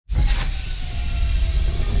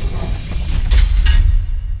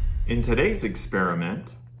In today's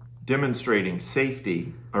experiment, demonstrating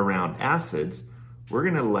safety around acids, we're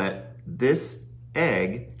going to let this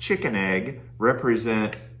egg, chicken egg,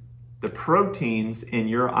 represent the proteins in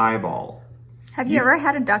your eyeball. Have you ever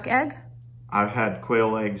had a duck egg? I've had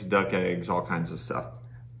quail eggs, duck eggs, all kinds of stuff.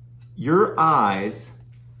 Your eyes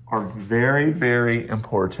are very, very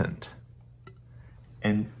important.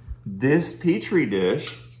 And this Petri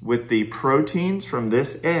dish with the proteins from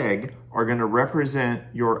this egg are going to represent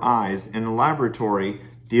your eyes in a laboratory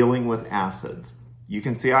dealing with acids. You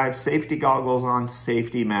can see I have safety goggles on.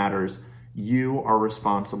 Safety matters. You are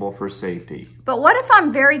responsible for safety. But what if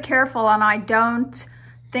I'm very careful and I don't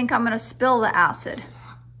think I'm going to spill the acid?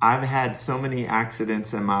 I've had so many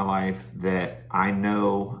accidents in my life that I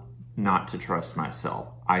know not to trust myself.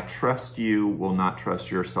 I trust you, will not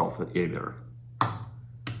trust yourself either.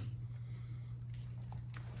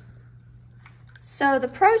 So the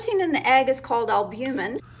protein in the egg is called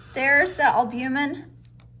albumin. There's the albumin.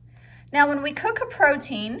 Now when we cook a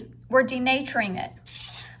protein, we're denaturing it.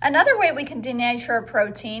 Another way we can denature a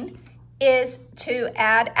protein is to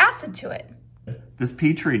add acid to it. This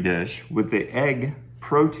Petri dish with the egg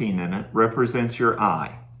protein in it represents your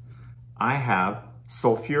eye. I have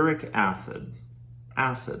sulfuric acid.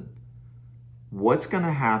 What's going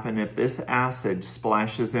to happen if this acid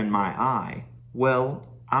splashes in my eye? Well,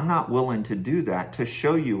 I'm not willing to do that to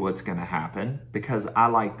show you what's going to happen because I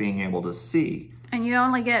like being able to see. And you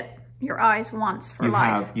only get your eyes once for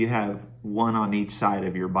life. You have one on each side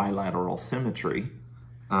of your bilateral symmetry.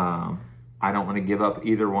 I don't want to give up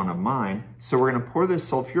either one of mine. So we're going to pour this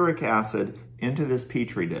sulfuric acid into this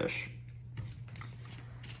Petri dish.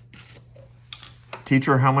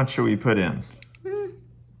 Teacher, how much should we put in?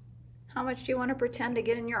 How much do you want to pretend to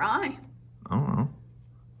get in your eye? I don't know.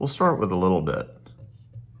 We'll start with a little bit.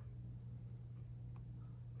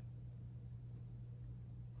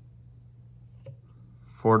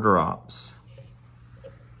 Four drops.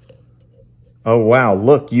 Oh wow,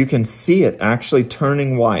 look, you can see it actually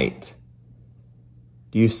turning white.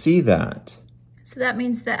 Do you see that? So that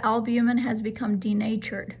means the albumin has become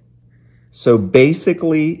denatured. So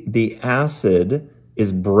basically the acid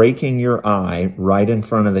is breaking your eye right in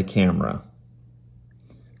front of the camera.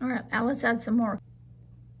 All right, now let's add some more.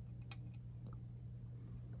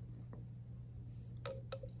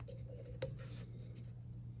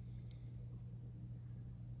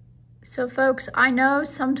 So folks, I know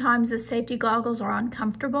sometimes the safety goggles are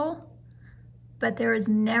uncomfortable, but there is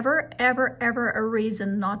never, ever, ever a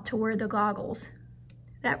reason not to wear the goggles.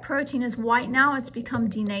 That protein is white now, it's become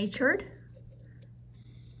denatured.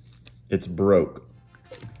 It's broke.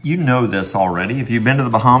 You know this already. If you've been to the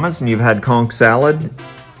Bahamas and you've had conch salad,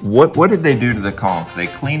 what did they do to the conch? They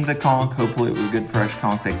cleaned the conch, hopefully it was good fresh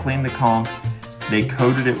conch. They cleaned the conch, they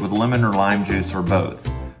coated it with lemon or lime juice or both.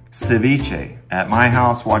 Ceviche. At my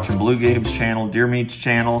house, watching Blue Gabe's channel, Deer Meat's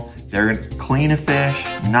channel, they're gonna clean a fish,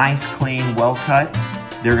 nice, clean, well cut.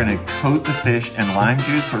 They're gonna coat the fish in lime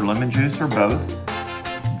juice or lemon juice or both.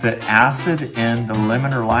 The acid in the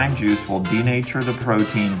lemon or lime juice will denature the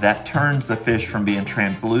protein. That turns the fish from being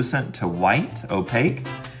translucent to white, opaque,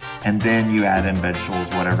 and then you add in vegetables,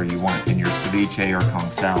 whatever you want, in your ceviche or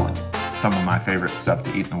conch salad. Some of my favorite stuff to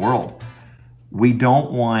eat in the world. We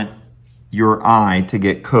don't want your eye to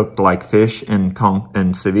get cooked like fish and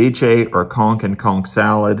ceviche or conch and conch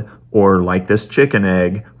salad or like this chicken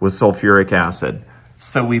egg with sulfuric acid.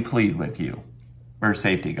 So we plead with you, wear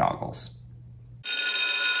safety goggles.